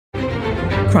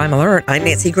Crime Alert, I'm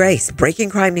Nancy Grace. Breaking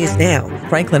crime news now.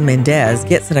 Franklin Mendez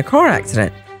gets in a car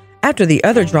accident. After the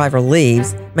other driver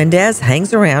leaves, Mendez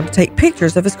hangs around to take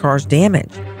pictures of his car's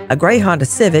damage. A gray Honda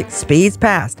Civic speeds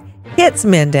past, hits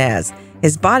Mendez.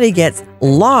 His body gets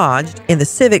lodged in the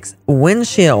Civic's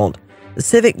windshield. The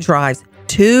Civic drives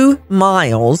 2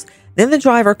 miles. Then the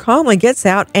driver calmly gets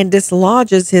out and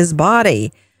dislodges his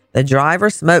body. The driver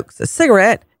smokes a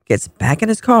cigarette, gets back in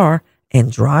his car, and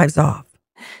drives off.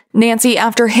 Nancy,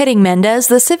 after hitting Mendez,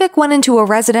 the Civic went into a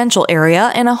residential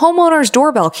area and a homeowner's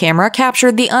doorbell camera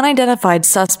captured the unidentified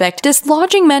suspect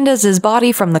dislodging Mendez's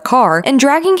body from the car and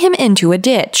dragging him into a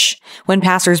ditch. When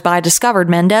passersby discovered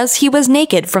Mendez, he was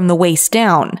naked from the waist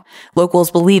down.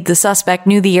 Locals believe the suspect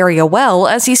knew the area well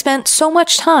as he spent so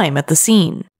much time at the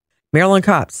scene. Maryland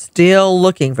cops still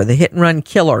looking for the hit-and-run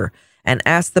killer and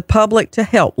asked the public to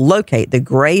help locate the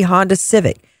gray Honda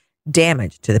Civic,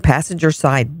 damage to the passenger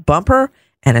side bumper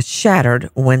and a shattered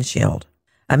windshield.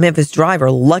 A Memphis driver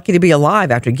lucky to be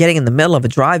alive after getting in the middle of a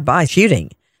drive-by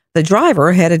shooting. The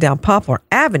driver headed down Poplar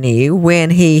Avenue when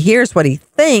he hears what he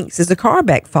thinks is a car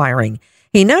backfiring.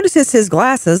 He notices his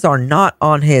glasses are not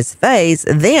on his face.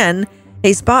 Then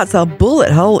he spots a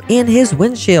bullet hole in his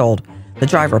windshield. The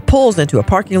driver pulls into a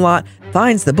parking lot,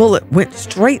 finds the bullet went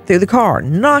straight through the car,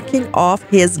 knocking off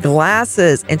his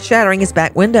glasses and shattering his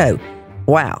back window.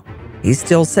 Wow. He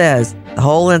still says the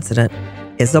whole incident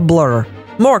is a blur.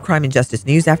 More crime and justice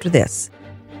news after this.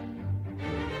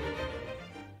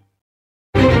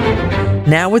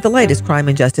 Now with the latest crime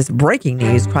and justice breaking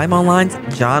news, Crime Online's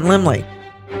John Limley.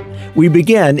 We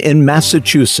begin in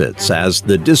Massachusetts as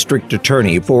the district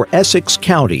attorney for Essex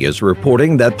County is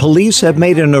reporting that police have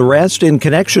made an arrest in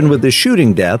connection with the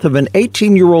shooting death of an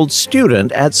 18-year-old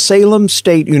student at Salem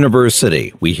State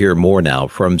University. We hear more now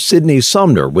from Sydney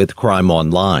Sumner with Crime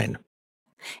Online.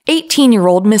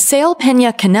 18-year-old Misael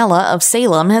Pena Canella of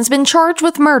Salem has been charged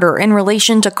with murder in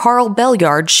relation to Carl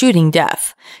Belliard's shooting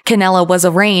death. Canella was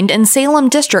arraigned in Salem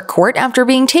District Court after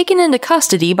being taken into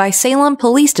custody by Salem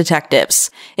police detectives.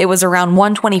 It was around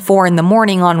 1:24 in the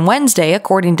morning on Wednesday,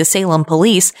 according to Salem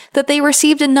police, that they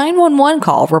received a 911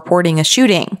 call reporting a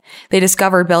shooting. They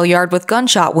discovered Belliard with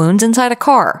gunshot wounds inside a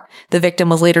car. The victim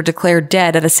was later declared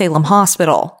dead at a Salem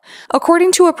hospital.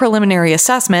 According to a preliminary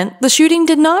assessment, the shooting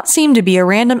did not seem to be a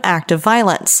random act of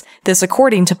violence. This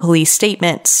according to police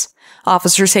statements.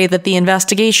 Officers say that the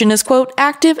investigation is, quote,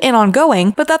 active and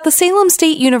ongoing, but that the Salem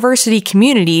State University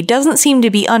community doesn't seem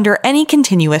to be under any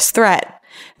continuous threat.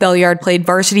 Belliard played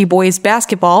varsity boys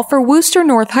basketball for Worcester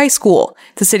North High School.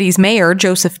 The city's mayor,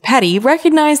 Joseph Petty,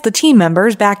 recognized the team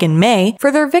members back in May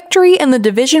for their victory in the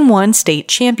Division I state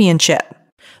championship.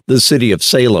 The city of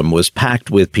Salem was packed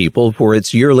with people for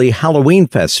its yearly Halloween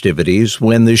festivities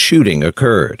when the shooting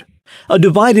occurred. A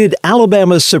divided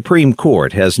Alabama Supreme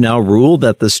Court has now ruled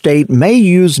that the state may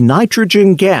use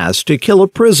nitrogen gas to kill a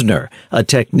prisoner, a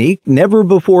technique never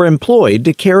before employed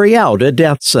to carry out a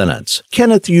death sentence.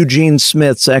 Kenneth Eugene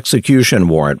Smith's execution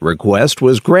warrant request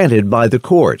was granted by the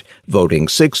court, voting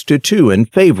 6-2 in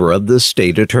favor of the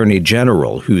state attorney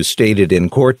general, who stated in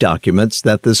court documents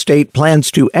that the state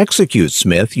plans to execute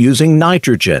Smith using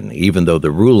nitrogen, even though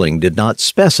the ruling did not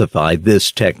specify this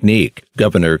technique.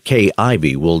 Governor Kay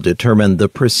Ivey will determine the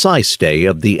precise day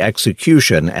of the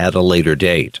execution at a later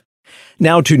date.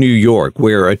 Now to New York,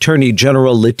 where Attorney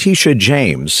General Letitia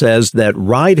James says that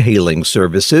ride-hailing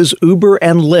services Uber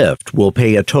and Lyft will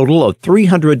pay a total of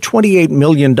 $328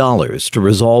 million to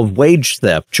resolve wage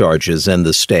theft charges in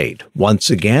the state. Once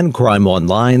again, Crime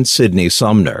Online, Sydney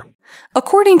Sumner.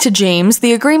 According to James,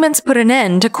 the agreements put an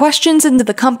end to questions into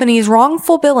the company's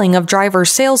wrongful billing of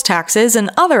drivers' sales taxes and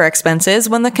other expenses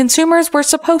when the consumers were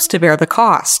supposed to bear the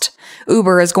cost.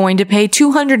 Uber is going to pay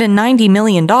 $290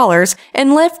 million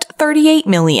and Lyft $38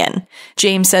 million.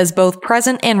 James says both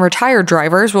present and retired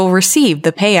drivers will receive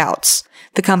the payouts.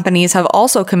 The companies have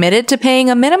also committed to paying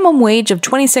a minimum wage of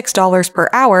 $26 per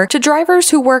hour to drivers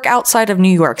who work outside of New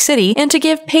York City and to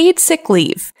give paid sick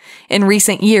leave. In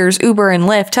recent years, Uber and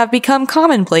Lyft have become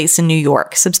commonplace in New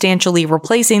York, substantially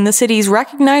replacing the city's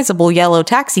recognizable yellow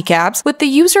taxicabs with the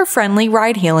user-friendly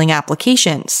ride-hailing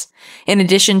applications. In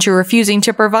addition to refusing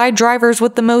to provide drivers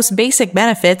with the most basic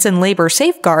benefits and labor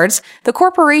safeguards, the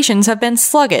corporations have been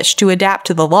sluggish to adapt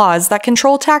to the laws that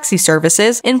control taxi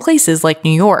services in places like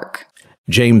New York.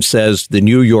 James says the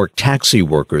New York Taxi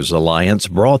Workers Alliance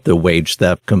brought the wage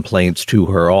theft complaints to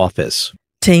her office.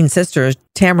 Teen sisters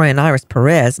Tamara and Iris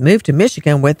Perez moved to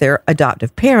Michigan with their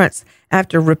adoptive parents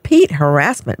after repeat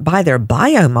harassment by their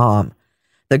bio mom.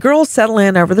 The girls settle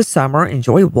in over the summer,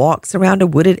 enjoy walks around a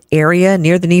wooded area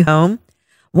near the new home.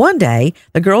 One day,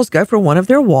 the girls go for one of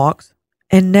their walks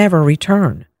and never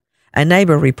return. A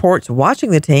neighbor reports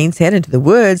watching the teens head into the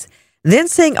woods, then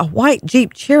seeing a white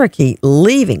Jeep Cherokee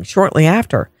leaving shortly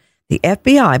after. The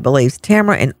FBI believes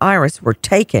Tamara and Iris were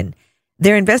taken.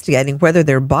 They're investigating whether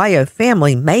their bio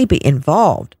family may be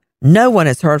involved. No one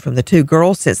has heard from the two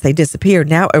girls since they disappeared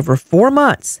now over 4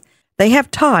 months. They have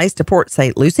ties to Port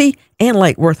St. Lucie and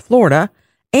Lake Worth, Florida,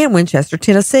 and Winchester,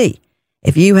 Tennessee.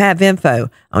 If you have info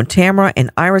on Tamara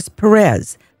and Iris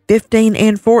Perez, 15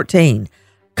 and 14,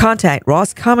 contact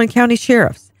Roscommon County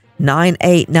Sheriff's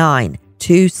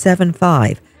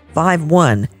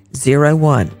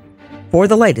 989-275-5101. For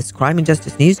the latest crime and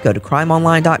justice news, go to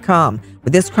crimeonline.com.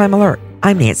 With this crime alert,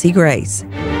 I'm Nancy Grace.